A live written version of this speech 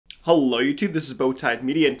Hello YouTube, this is Bowtied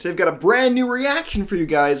Media, and today I've got a brand new reaction for you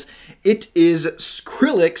guys. It is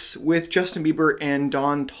Skrillex with Justin Bieber and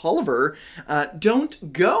Don Toliver.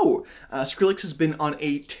 Don't Go. Skrillex has been on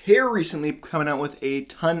a tear recently, coming out with a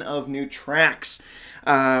ton of new tracks.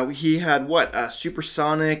 He had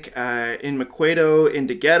Supersonic, In Maquedo, In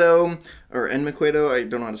Ghetto, or En Maquedo, I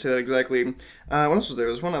don't know how to say that exactly. What else was there?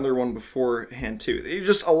 There's one other one beforehand too.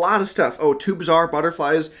 Just a lot of stuff. Oh, Too Bizarre,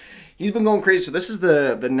 Butterflies. He's been going crazy. So this is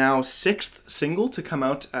the now 6th single to come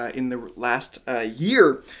out in the last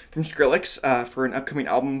year from Skrillex for an upcoming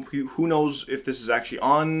album. Who knows if this is actually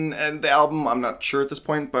on the album? I'm not sure at this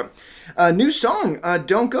point. But new song,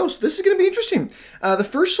 Don't Go. So this is going to be interesting. The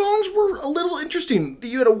first songs were a little interesting.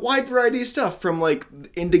 You had a wide variety of stuff from like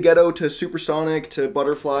In Ghetto to Supersonic to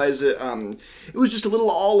Butterflies. It was just a little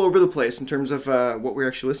all over the place in terms of what we're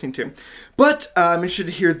actually listening to. But I'm interested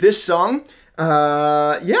to hear this song.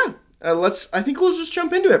 Yeah. I think we'll just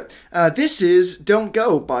jump into it. This is Don't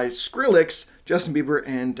Go by Skrillex, Justin Bieber,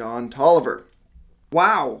 and Don Toliver.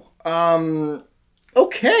 Wow.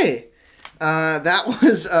 Okay. That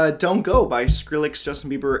was Don't Go by Skrillex, Justin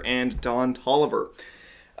Bieber, and Don Toliver.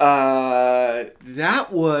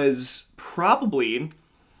 That was probably,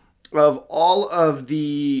 of all of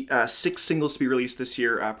the 6 singles to be released this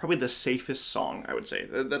year, probably the safest song, I would say.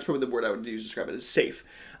 That's probably the word I would use to describe it, is safe.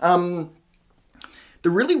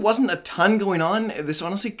 There really wasn't a ton going on. This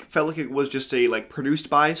honestly felt like it was just a produced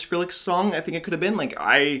by Skrillex song. I think it could have been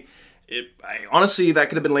I honestly, that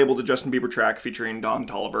could have been labeled a Justin Bieber track featuring Don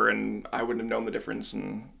Toliver, and I wouldn't have known the difference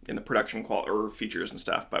in the production quality or features and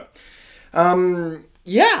stuff. But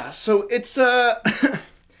yeah, so it's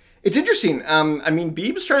it's interesting. I mean,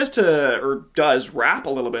 Biebs tries to, or does, rap a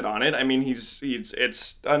little bit on it. I mean,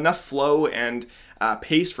 it's enough flow and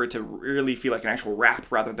pace for it to really feel like an actual rap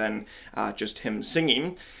rather than just him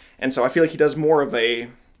singing. And so I feel like he does more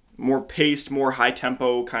paced, more high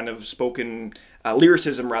tempo kind of spoken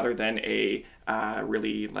lyricism rather than a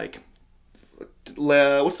really what's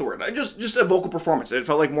the word? Just a vocal performance. It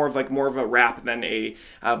felt like more of a rap than a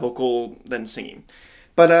vocal than singing.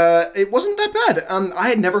 But it wasn't that bad. I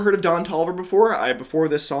had never heard of Don Toliver before. Before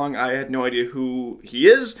this song, I had no idea who he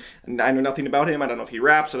is. And I know nothing about him. I don't know if he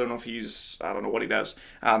raps. I don't know what he does.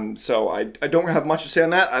 So I don't have much to say on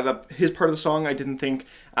that. His part of the song I didn't think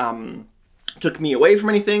took me away from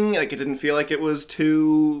anything. It didn't feel like it was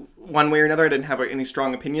too one way or another. I didn't have any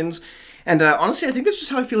strong opinions. And honestly, I think that's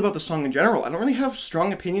just how I feel about the song in general. I don't really have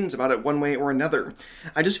strong opinions about it one way or another.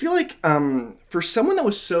 I just feel like for someone that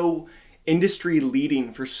was so industry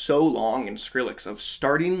leading for so long in Skrillex, of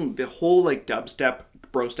starting the whole dubstep,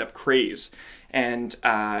 brostep craze, and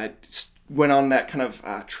went on that kind of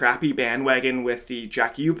trappy bandwagon with the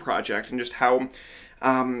Jack U project, and just how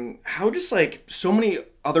just so many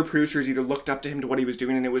other producers either looked up to him to what he was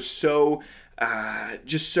doing, and it was so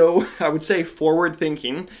just so, I would say, forward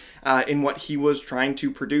thinking in what he was trying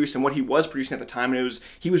to produce and what he was producing at the time. And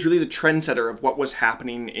he was really the trendsetter of what was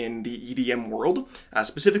happening in the EDM world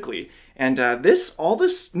specifically. And all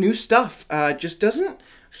this new stuff just doesn't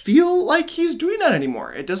feel like he's doing that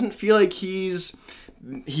anymore. It doesn't feel like he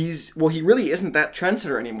really isn't that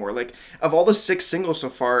trendsetter anymore. Of all the 6 singles so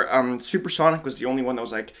far, Supersonic was the only one that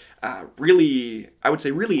was really, I would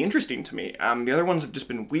say, really interesting to me. The other ones have just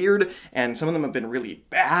been weird, and some of them have been really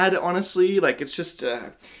bad, honestly.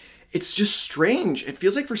 It's just strange. It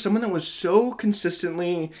feels like for someone that was so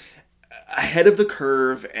consistently ahead of the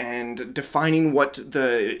curve and defining what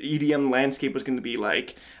the EDM landscape was going to be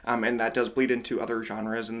like, and that does bleed into other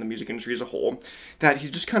genres in the music industry as a whole, that he's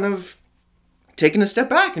just kind of taken a step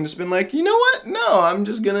back and just been like, you know what? No, I'm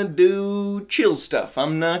just gonna do chill stuff.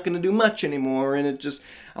 I'm not gonna do much anymore, and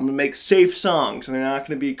I'm gonna make safe songs, and they're not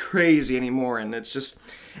gonna be crazy anymore. And it's just,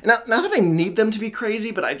 not that I need them to be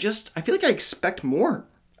crazy, but I feel like I expect more.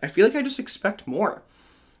 I feel like I just expect more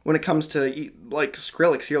when it comes to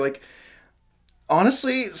Skrillex here.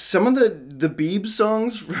 Honestly, some of the Biebs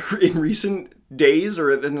songs in recent days or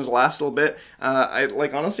in his last little bit,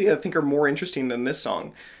 honestly, I think are more interesting than this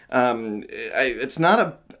song. It's not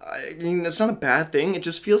a bad thing. It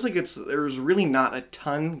just feels like there's really not a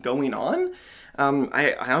ton going on.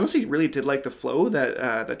 I honestly really did like the flow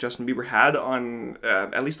that Justin Bieber had on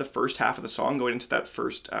at least the first half of the song, going into that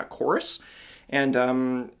first chorus.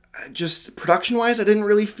 And just production-wise, I didn't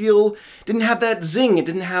have that zing. It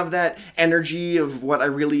didn't have that energy of what I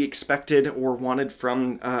really expected or wanted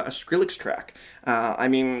from a Skrillex track. I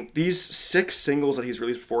mean, these 6 singles that he's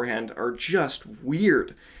released beforehand are just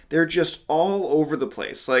weird. They're just all over the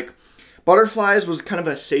place. Butterflies was kind of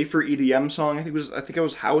a safer EDM song. I think it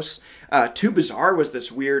was house. Too Bizarre was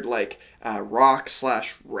this weird like rock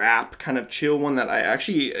slash rap kind of chill one that I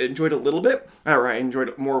actually enjoyed a little bit. Or I enjoyed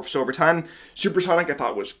it more so over time. Supersonic I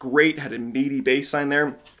thought was great. Had a meaty bass line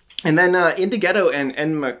there. And then Into Ghetto and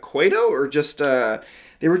Enmaquedo are just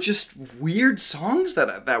they were just weird songs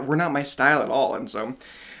that were not my style at all. And so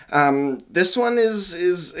this one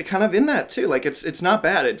is kind of in that too. Like it's not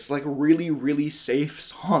bad. It's like a really, really safe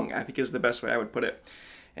song, I think is the best way I would put it.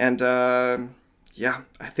 And yeah,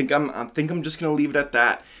 I think I'm just gonna leave it at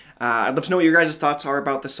that. I'd love to know what your guys' thoughts are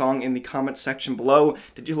about the song in the comments section below.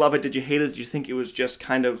 Did you love it? Did you hate it? Did you think it was just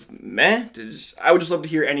kind of meh? I would just love to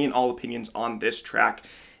hear any and all opinions on this track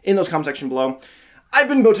in those comment section below. I've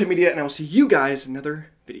been Bowtied Media, and I will see you guys in another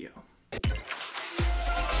video.